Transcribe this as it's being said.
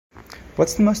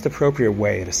What's the most appropriate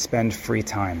way to spend free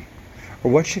time?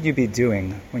 Or what should you be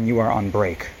doing when you are on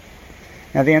break?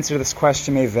 Now, the answer to this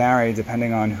question may vary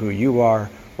depending on who you are,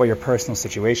 what your personal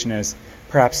situation is,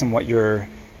 perhaps in what your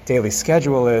daily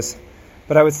schedule is.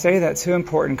 But I would say that two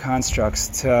important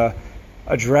constructs to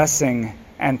addressing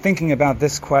and thinking about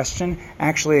this question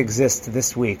actually exist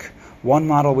this week. One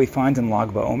model we find in Lag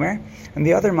BaOmer, and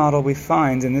the other model we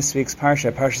find in this week's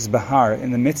Parsha, Parshas Bahar,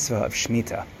 in the mitzvah of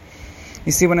Shemitah.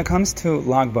 You see, when it comes to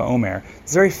Lag BaOmer,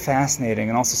 it's a very fascinating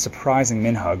and also surprising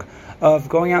minhag of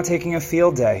going out taking a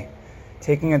field day,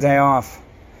 taking a day off.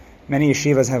 Many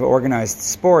yeshivas have organized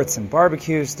sports and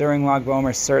barbecues during Lag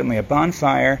BaOmer, certainly a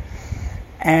bonfire.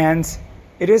 And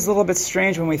it is a little bit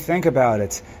strange when we think about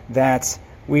it, that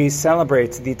we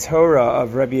celebrate the Torah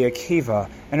of Rabbi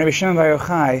Akiva and Rabbi Shimon Bar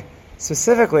Yochai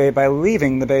specifically by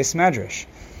leaving the Beis Medrash.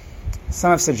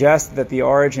 Some have suggested that the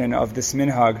origin of this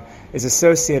minhag is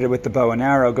associated with the bow and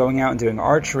arrow, going out and doing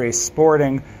archery,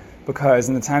 sporting, because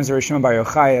in the times of Rabbi Shimon Bar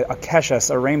Yochai, a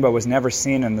keshes, a rainbow, was never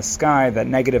seen in the sky. That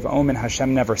negative omen,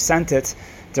 Hashem never sent it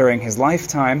during his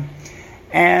lifetime.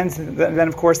 And then,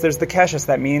 of course, there's the keshes,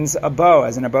 that means a bow,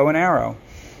 as in a bow and arrow.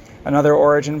 Another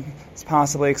origin is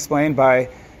possibly explained by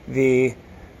the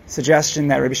suggestion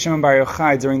that Rabbi Shimon Bar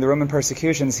Yochai, during the Roman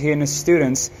persecutions, he and his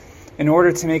students, in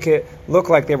order to make it look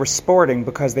like they were sporting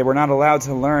because they were not allowed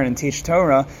to learn and teach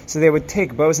Torah, so they would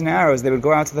take bows and arrows, they would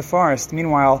go out to the forest.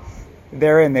 Meanwhile,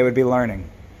 therein they would be learning.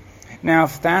 Now,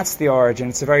 if that's the origin,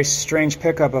 it's a very strange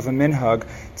pickup of a minhag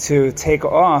to take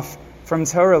off from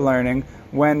Torah learning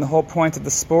when the whole point of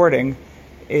the sporting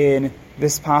in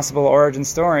this possible origin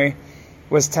story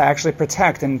was to actually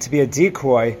protect and to be a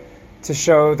decoy to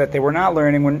show that they were not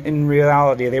learning when in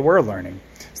reality they were learning.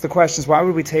 So the question is, why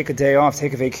would we take a day off,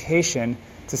 take a vacation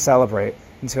to celebrate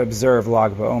and to observe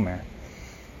Lag BaOmer?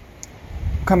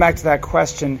 We'll come back to that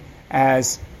question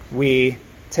as we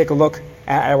take a look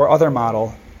at our other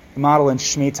model, the model in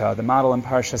Shemitah, the model in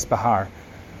Parshas Bahar,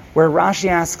 where Rashi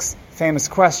asks famous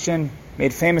question,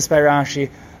 made famous by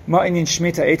Rashi, Ma'inin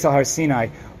Shemitah Eitel Har Sinai.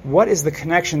 What is the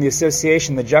connection, the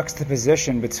association, the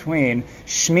juxtaposition between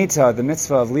Shemitah, the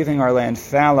mitzvah of leaving our land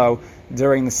fallow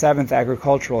during the 7th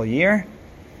agricultural year,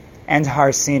 and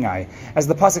Har Sinai? As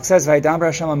the pasuk says, Vaydaber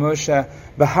Hashem Moshe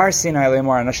b'Har Sinai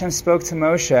le'mor, and Hashem spoke to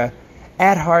Moshe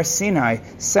at Har Sinai,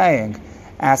 saying,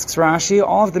 asks Rashi,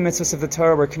 all of the mitzvahs of the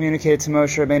Torah were communicated to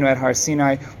Moshe Rabbeinu at Har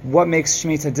Sinai. What makes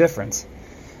Shemitah different?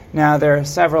 Now, there are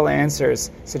several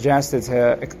answers suggested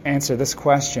to answer this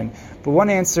question, but one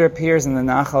answer appears in the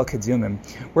Nachal Kedumim,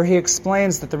 where he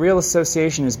explains that the real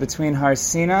association is between Har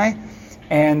Sinai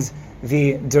and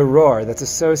the Deror that's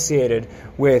associated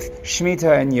with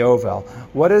Shemitah and Yovel.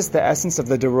 What is the essence of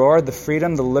the Deror, the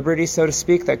freedom, the liberty, so to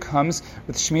speak, that comes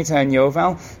with Shemitah and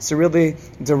Yovel? So really,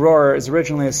 Deror is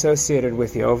originally associated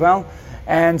with Yovel,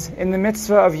 and in the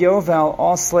mitzvah of Yovel,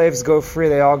 all slaves go free,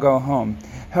 they all go home.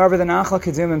 However, the Nachal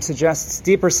Kedumim suggests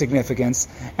deeper significance,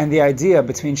 and the idea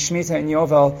between Shemitah and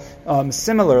Yovel,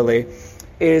 similarly,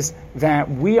 is that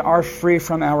we are free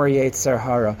from our Yetzer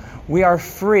Hara. We are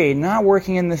free, not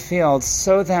working in the field,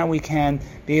 so that we can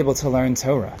be able to learn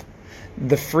Torah.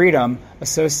 The freedom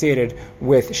associated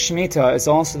with Shemitah is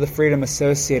also the freedom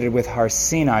associated with Har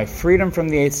Sinai, freedom from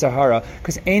the Yetzer Hara,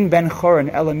 because Ein ben choron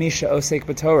ela misha osek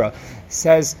b'Torah,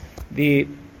 says the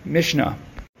Mishnah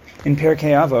in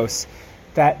Pirkei Avos,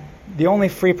 that the only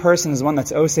free person is one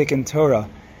that's osek in Torah.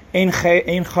 Ein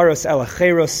charos ela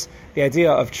cheros. The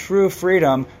idea of true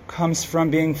freedom comes from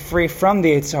being free from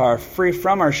the Yetzer Hara, free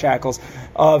from our shackles,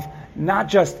 of not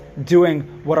just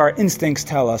doing what our instincts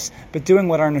tell us, but doing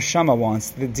what our neshama wants,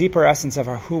 the deeper essence of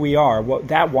who we are, what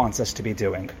that wants us to be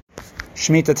doing.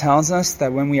 Shemitah tells us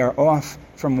that when we are off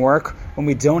from work, when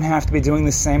we don't have to be doing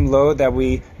the same load that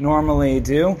we normally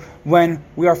do, when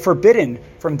we are forbidden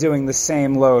from doing the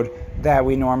same load that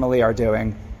we normally are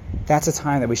doing, that's a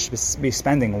time that we should be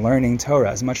spending learning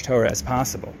Torah, as much Torah as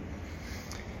possible.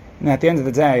 And at the end of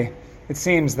the day, it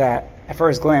seems that, at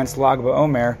first glance, Lag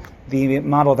BaOmer, the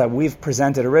model that we've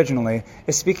presented originally,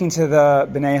 is speaking to the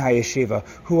B'nai HaYeshiva,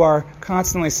 who are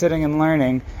constantly sitting and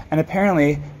learning, and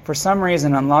apparently, for some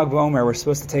reason, on Lag BaOmer, we're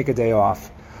supposed to take a day off.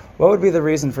 What would be the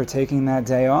reason for taking that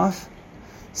day off?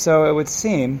 So it would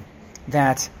seem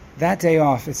that day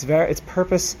off, its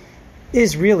purpose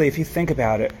is really, if you think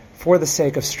about it, for the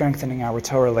sake of strengthening our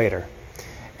Torah later.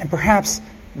 And perhaps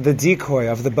the decoy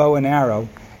of the bow and arrow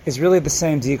is really the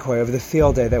same decoy of the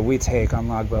field day that we take on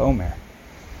Lag BaOmer.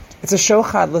 It's a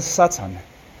shochad l'satan.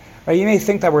 Right? You may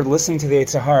think that we're listening to the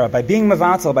Yetzer Hara. By being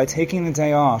mevatel, by taking the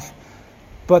day off,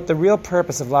 But the real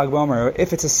purpose of Lag BaOmer,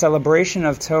 if it's a celebration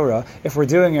of Torah, if we're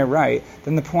doing it right,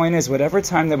 then the point is whatever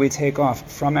time that we take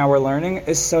off from our learning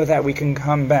is so that we can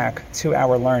come back to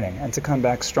our learning and to come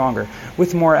back stronger,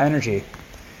 with more energy.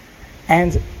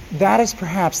 And that is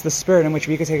perhaps the spirit in which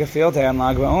we could take a field day on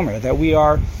Lag BaOmer, that we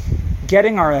are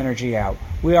getting our energy out,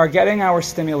 we are getting our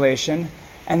stimulation,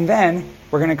 and then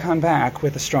we're going to come back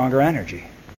with a stronger energy.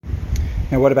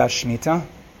 Now what about Shemitah?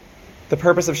 The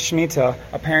purpose of Shemitah,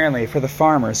 apparently, for the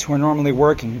farmers who are normally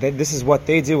working, this is what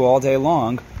they do all day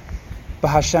long, but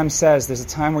Hashem says there's a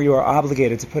time where you are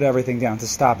obligated to put everything down, to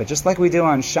stop it, just like we do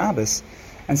on Shabbos,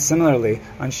 and similarly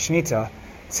on Shemitah,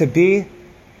 to be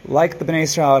like the Bnei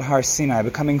Israel at Har Sinai,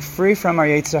 becoming free from our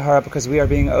Yetzer Hara because we are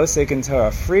being Osek in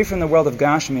Torah, free from the world of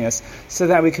Gashmias, so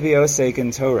that we could be Osek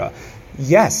in Torah.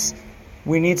 Yes,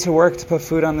 we need to work to put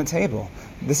food on the table.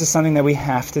 This is something that we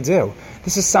have to do.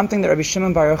 This is something that Rabbi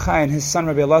Shimon Bar Yochai and his son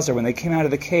Rabbi Elazar, when they came out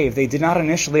of the cave, they did not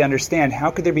initially understand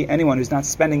how could there be anyone who's not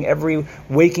spending every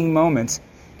waking moment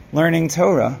learning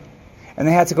Torah, and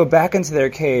they had to go back into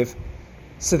their cave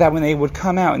so that when they would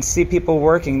come out and see people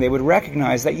working, they would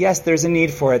recognize that yes, there's a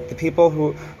need for it. The people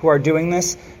who are doing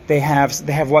this, they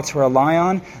have what to rely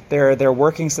on. They're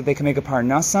working so that they can make a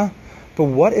parnasa. But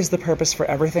what is the purpose for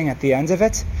everything at the end of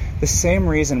it? The same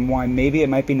reason why maybe it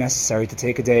might be necessary to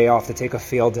take a day off, to take a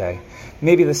field day.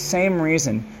 Maybe the same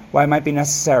reason why it might be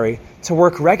necessary to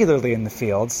work regularly in the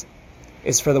fields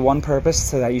is for the one purpose,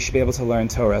 so that you should be able to learn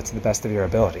Torah to the best of your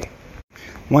ability.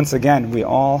 Once again, we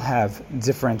all have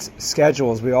different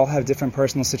schedules, we all have different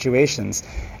personal situations,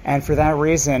 and for that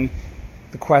reason,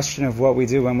 the question of what we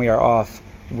do when we are off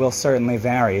will certainly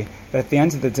vary. But at the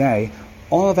end of the day,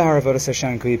 all of our avodas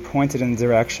Hashem can be pointed in the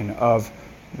direction of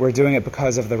we're doing it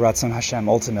because of the Ratzon Hashem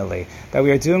ultimately. That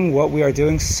we are doing what we are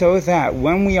doing so that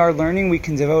when we are learning, we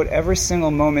can devote every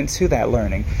single moment to that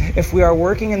learning. If we are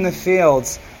working in the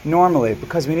fields normally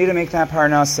because we need to make that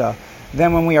parnasa,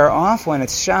 then when we are off, when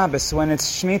it's Shabbos, when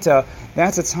it's Shemitah,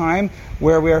 that's a time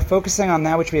where we are focusing on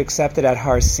that which we accepted at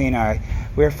Har Sinai.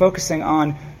 We are focusing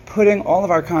on putting all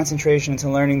of our concentration into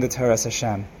learning the Torah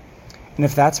Hashem. And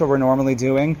if that's what we're normally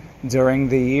doing during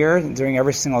the year, during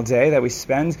every single day that we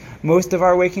spend most of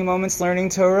our waking moments learning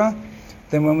Torah,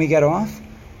 then when we get off,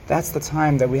 that's the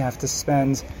time that we have to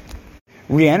spend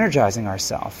re-energizing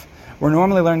ourselves. We're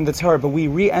normally learning the Torah, but we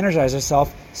re-energize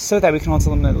ourselves so that we can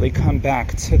ultimately come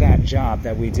back to that job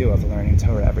that we do of learning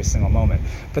Torah every single moment.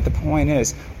 But the point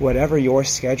is, whatever your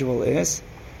schedule is,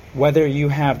 whether you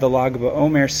have the Lag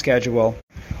BaOmer schedule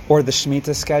or the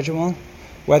Shemitah schedule,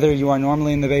 whether you are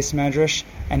normally in the Beis Medrash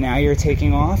and now you're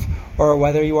taking off, or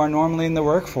whether you are normally in the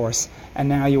workforce and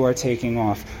now you are taking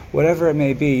off. Whatever it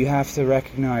may be, you have to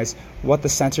recognize what the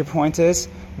center point is,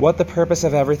 what the purpose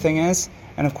of everything is,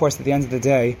 and of course at the end of the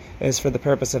day is for the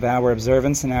purpose of our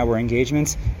observance and our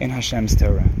engagement in Hashem's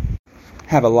Torah.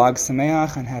 Have a Lag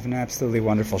Sameach and have an absolutely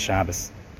wonderful Shabbos.